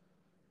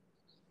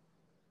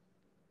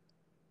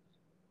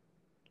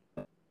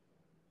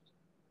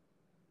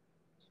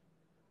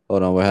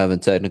 Hold on, we're having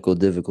technical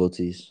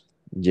difficulties.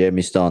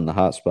 Jeremy's still on the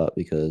hotspot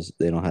because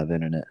they don't have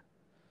internet.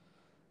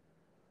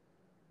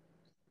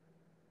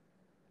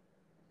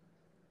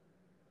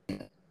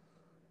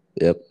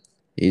 Yep,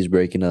 he's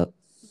breaking up,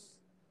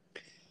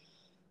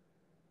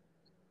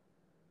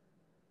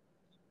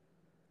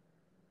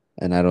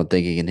 and I don't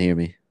think he can hear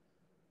me.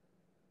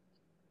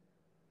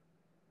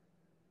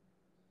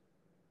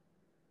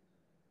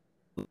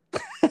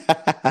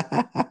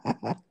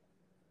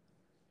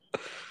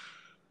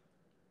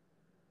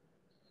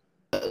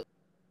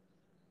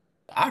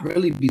 I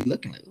really be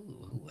looking like,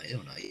 ooh, I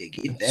don't know. Yeah,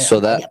 get that. So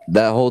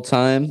that whole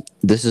time,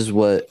 this is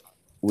what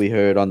we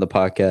heard on the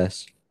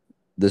podcast.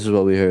 This is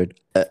what we heard.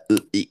 I'm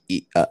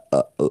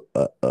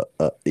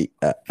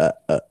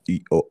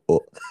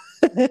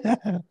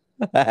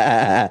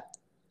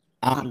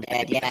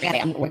dead.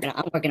 Yeah, I'm working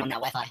on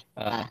that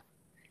Wi-Fi.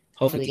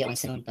 Hopefully we get one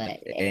soon,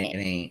 but It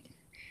ain't.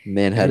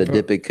 Man had a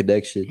dipping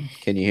connection.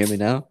 Can you hear me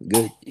now?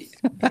 Good.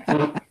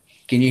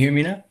 Can you hear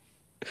me now?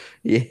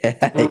 Yeah,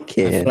 I I feel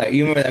can. like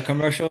you remember that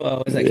commercial?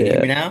 Was like, can you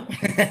hear me now?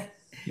 How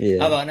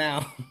Yeah. about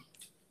now?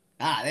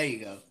 There you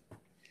go.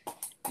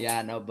 Yeah,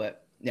 I know,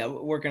 but yeah,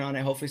 we're working on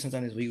it. Hopefully,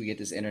 sometime this week we get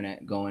this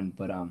internet going.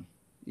 But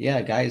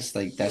yeah, guys,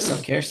 like that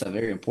self care stuff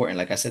very important.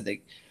 Like I said,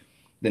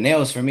 the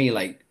nails for me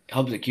like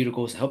help the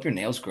cuticles, help your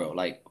nails grow.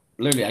 Like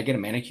literally, I get a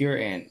manicure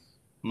and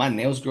my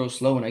nails grow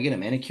slow. When I get a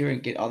manicure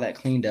and get all that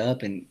cleaned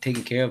up and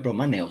taken care of, bro,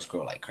 my nails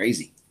grow like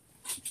crazy.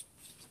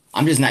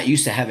 I'm just not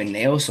used to having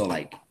nails, so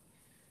like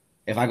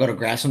if I go to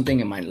grab something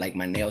and my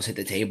nails hit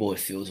the table, it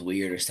feels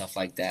weird or stuff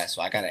like that.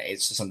 So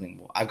it's just something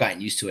I've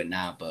gotten used to it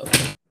now.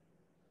 But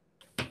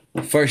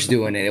first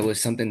doing it, it was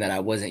something that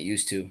I wasn't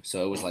used to.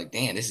 So it was like,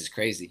 damn, this is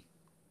crazy.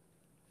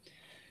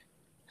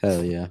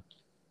 Hell yeah.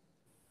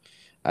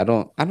 I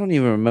don't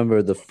even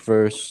remember the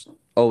first.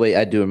 Oh wait,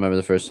 I do remember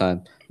the first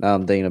time. Now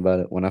I'm thinking about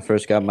it. When I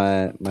first got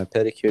my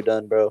pedicure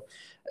done, bro,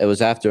 it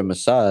was after a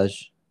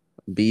massage.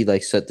 B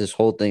like set this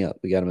whole thing up.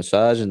 We got a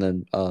massage and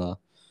then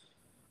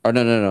or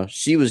no.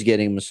 She was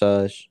getting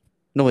massage.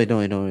 No wait.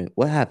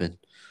 What happened?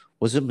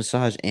 Was it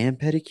massage and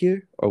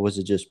pedicure or was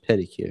it just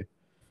pedicure?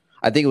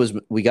 I think it was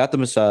we got the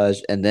massage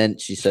and then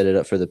she set it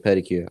up for the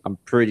pedicure. I'm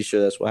pretty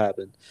sure that's what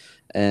happened.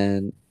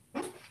 And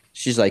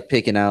she's like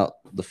picking out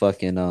the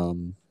fucking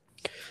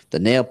the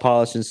nail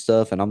polish and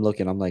stuff, and I'm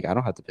like, I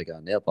don't have to pick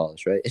out nail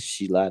polish, right? And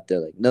she laughed. They're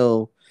like,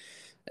 no.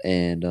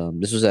 And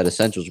this was at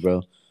Essentials,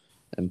 bro.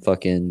 And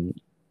fucking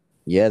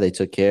yeah, they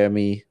took care of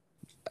me.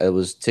 It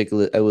was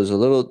It was a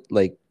little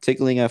like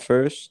tickling at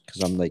first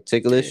because I'm like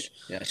ticklish,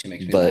 Yeah, she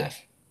makes me but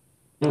laugh.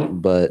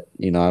 but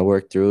I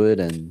worked through it,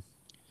 and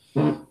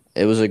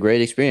it was a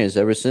great experience.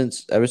 Ever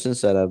since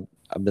that,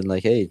 I've been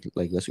like, hey,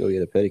 like let's go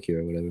get a pedicure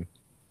or whatever.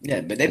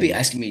 Yeah, but they be And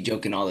asking me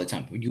joking all the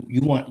time.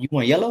 You want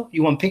yellow?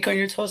 You want pink on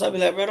your toes? I'll be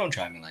like, bro, don't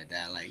try me like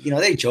that. Like,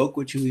 they joke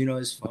with you,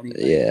 it's funny, like,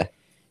 yeah,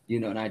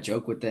 and I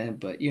joke with them,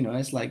 but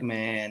it's like,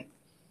 man,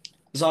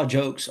 it's all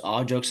jokes.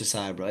 All jokes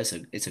aside, bro,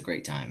 it's a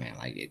great time, man.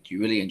 Like, you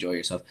really enjoy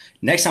yourself.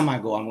 Next time I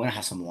go, I'm gonna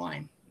have some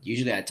wine.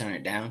 Usually I turn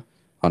it down,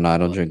 oh no, I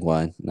don't but drink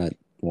wine. Not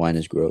wine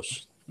is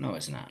gross. no,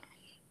 it's not.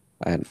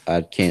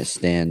 I can't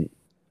stand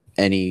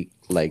any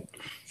like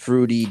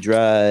fruity,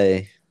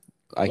 dry.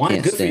 I Wine's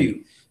can't good for stand.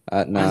 you.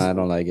 Nah, I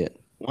don't like it.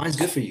 Wine's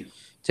good for you.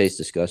 Tastes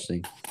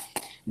disgusting.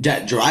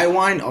 That dry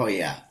wine, oh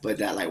yeah, but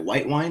that like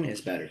white wine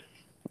is better.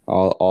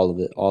 All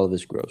of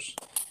it's gross.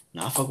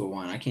 Nah, I fuck with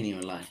wine. I can't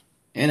even lie,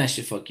 and that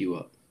should fuck you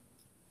up.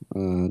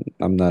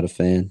 I'm not a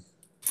fan.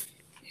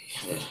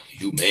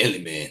 You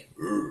manly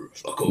man.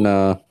 Fuck over.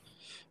 No,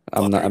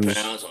 I'm not. 500 I'm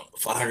pounds,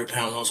 500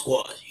 pounds on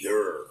squats.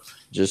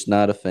 just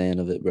not a fan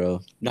of it, bro.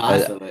 No, I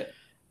feel it.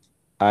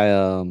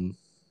 I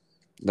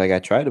like I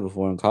tried it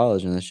before in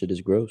college, and that shit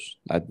is gross.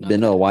 I've No,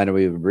 been to a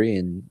winery with Brie,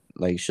 and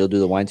like she'll do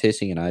the wine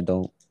tasting, and I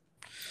don't.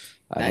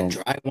 that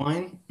dry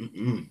wine.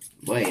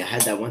 Boy, I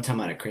had that one time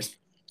at a Christmas.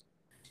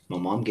 My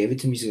mom gave it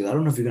to me. She goes, I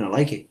don't know if you're gonna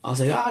like it. I was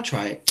like, I'll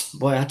try it.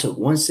 Boy, I took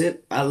one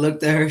sip. I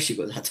looked at her. She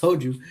goes, I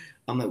told you.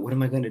 I'm like, what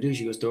am I gonna do?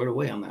 She goes, throw it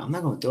away. I'm like, I'm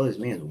not gonna throw this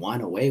man's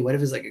wine away. What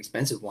if it's like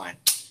expensive wine?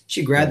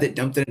 She grabbed it,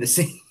 dumped it in the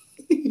sink,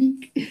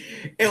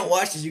 and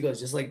watched it. She goes,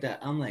 just like that.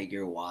 I'm like,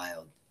 you're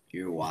wild.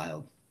 You're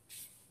wild.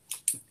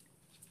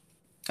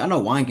 I know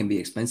wine can be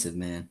expensive,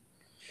 man.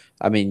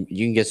 I mean,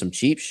 you can get some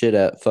cheap shit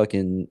at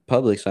fucking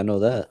Publix. I know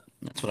that,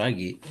 That's what I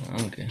get. I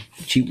don't care.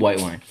 Cheap white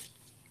wine.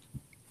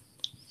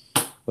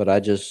 but I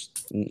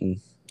just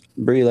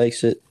Brie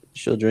likes it.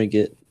 She'll drink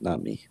it,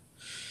 not me.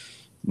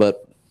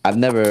 But I've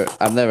never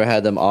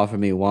had them offer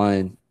me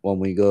wine when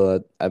we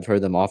go. I've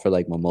heard them offer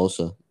like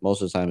mimosa.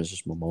 Most of the time, it's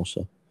just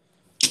mimosa.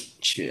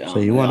 Shit, I So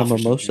don't you know. They want a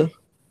offer mimosa? something.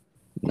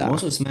 Nah.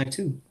 Mimosa smack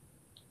too.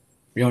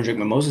 You don't drink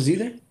mimosas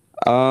either?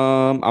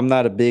 I'm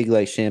not a big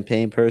like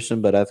champagne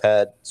person, but I've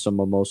had some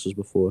mimosas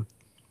before.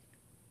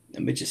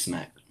 Them bitches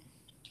smack.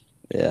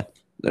 Yeah,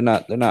 they're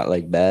not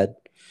like bad.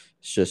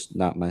 It's just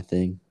not my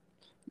thing.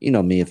 You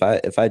know me.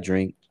 If I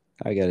drink,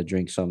 I gotta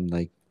drink something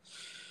like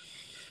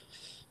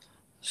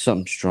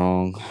something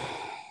strong.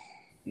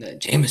 That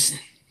Jameson.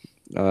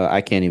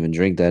 I can't even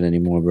drink that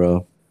anymore,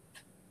 bro.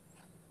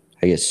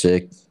 I get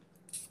sick.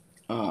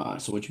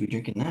 So what you be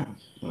drinking now?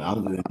 Well, I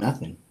was doing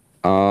nothing.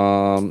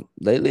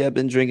 Lately I've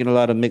been drinking a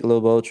lot of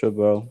Michelob Ultra,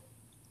 bro.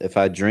 If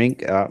I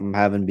drink, I'm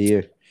having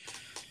beer.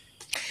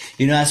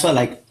 That's why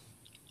like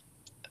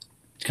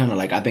it's kind of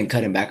like I've been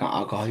cutting back on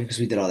alcohol because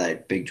we did all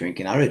that big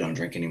drinking. I really don't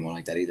drink anymore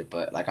like that either.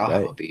 But like I'll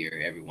have Right. a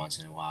beer every once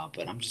in a while.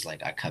 But I'm just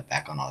like I cut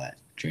back on all that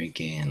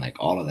drinking, like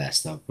all of that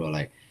stuff, bro.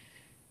 Like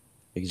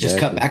just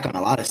cut Exactly. back on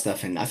a lot of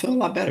stuff, and I feel a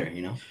lot better.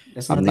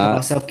 That's I'm another thing about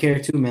not self care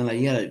too, man.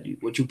 Like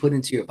what you put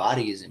into your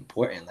body is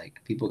important. Like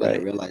people got to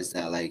right. realize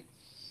that, like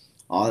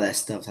all that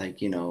stuff, like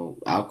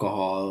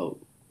alcohol,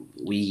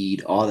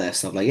 weed, all that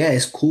stuff. Like yeah,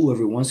 it's cool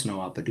every once in a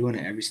while, but doing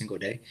it every single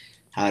day,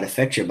 how it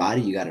affects your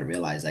body, you got to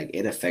realize like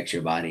it affects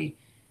your body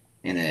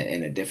in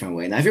a different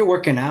way. Now, if you're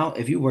working out,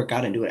 if you work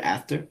out and do it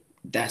after,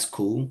 that's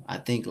cool. I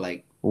think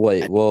like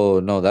Wait, whoa,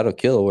 no, that'll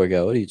kill a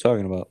workout. What are you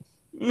talking about?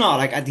 no,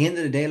 like at the end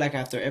of the day, like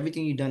after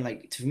everything you've done,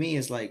 like to me,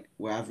 it's like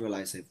where I've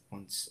realized if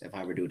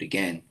I ever do it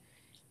again,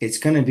 it's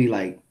gonna be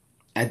like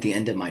at the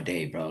end of my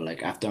day, bro.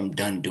 Like after I'm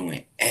done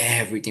doing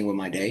everything with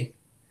my day,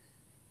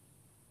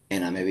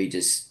 and I maybe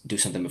just do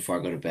something before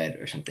I go to bed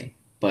or something.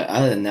 But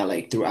other than that,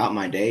 like throughout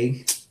my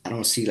day, I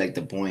don't see like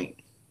the point.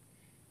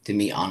 To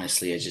me,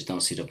 honestly, I just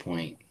don't see the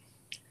point.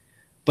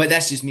 But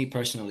that's just me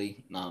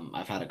personally.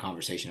 I've had a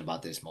conversation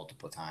about this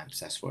multiple times.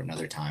 That's for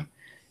another time.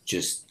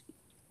 Just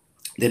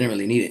didn't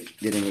really need it.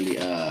 Didn't really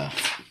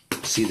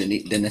see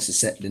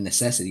the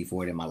necessity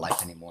for it in my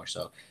life anymore.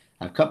 So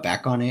I've cut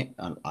back on it.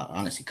 I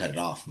honestly cut it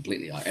off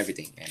completely,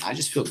 everything, and I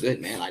just feel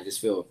good, man. I just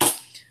feel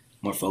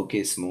more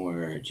focused,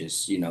 more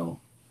just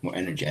more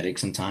energetic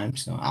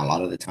sometimes. So a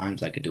lot of the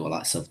times I could do a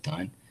lot of stuff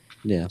done.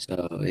 Yeah.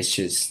 So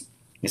it's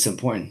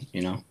important.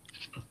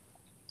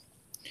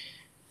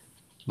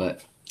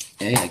 But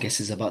hey, I guess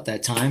it's about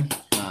that time.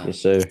 Yes,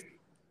 sir.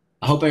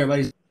 I hope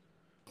everybody's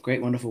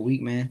great, wonderful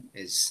week, man.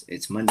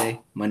 It's Monday,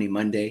 Money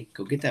Monday.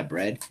 Go get that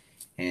bread.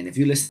 And if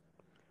you listen,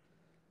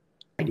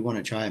 you want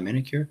to try a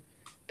manicure,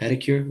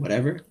 pedicure,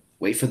 whatever,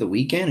 wait for the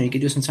weekend, and you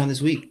can do some time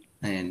this week.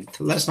 And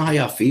let us know how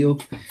y'all feel.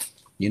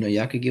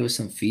 Y'all could give us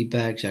some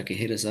feedback. Y'all could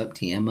hit us up,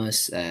 TM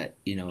us at,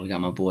 we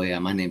got my boy,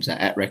 my name's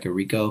at Record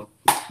Rico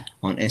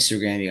on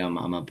Instagram. You got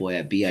my boy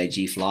at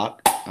BIG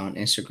Flock on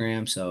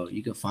Instagram. So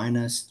you can find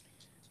us.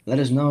 Let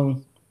us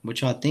know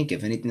what y'all think.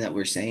 If anything that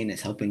we're saying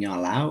is helping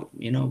y'all out,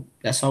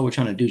 that's all we're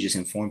trying to do. Just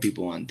inform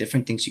people on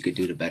different things you could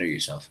do to better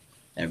yourself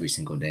every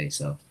single day.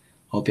 So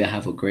hope y'all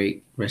have a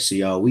great rest of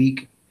y'all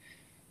week.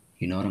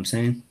 You know what I'm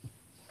saying?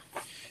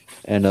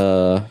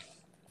 And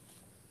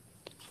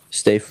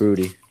stay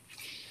fruity.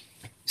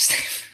 Stay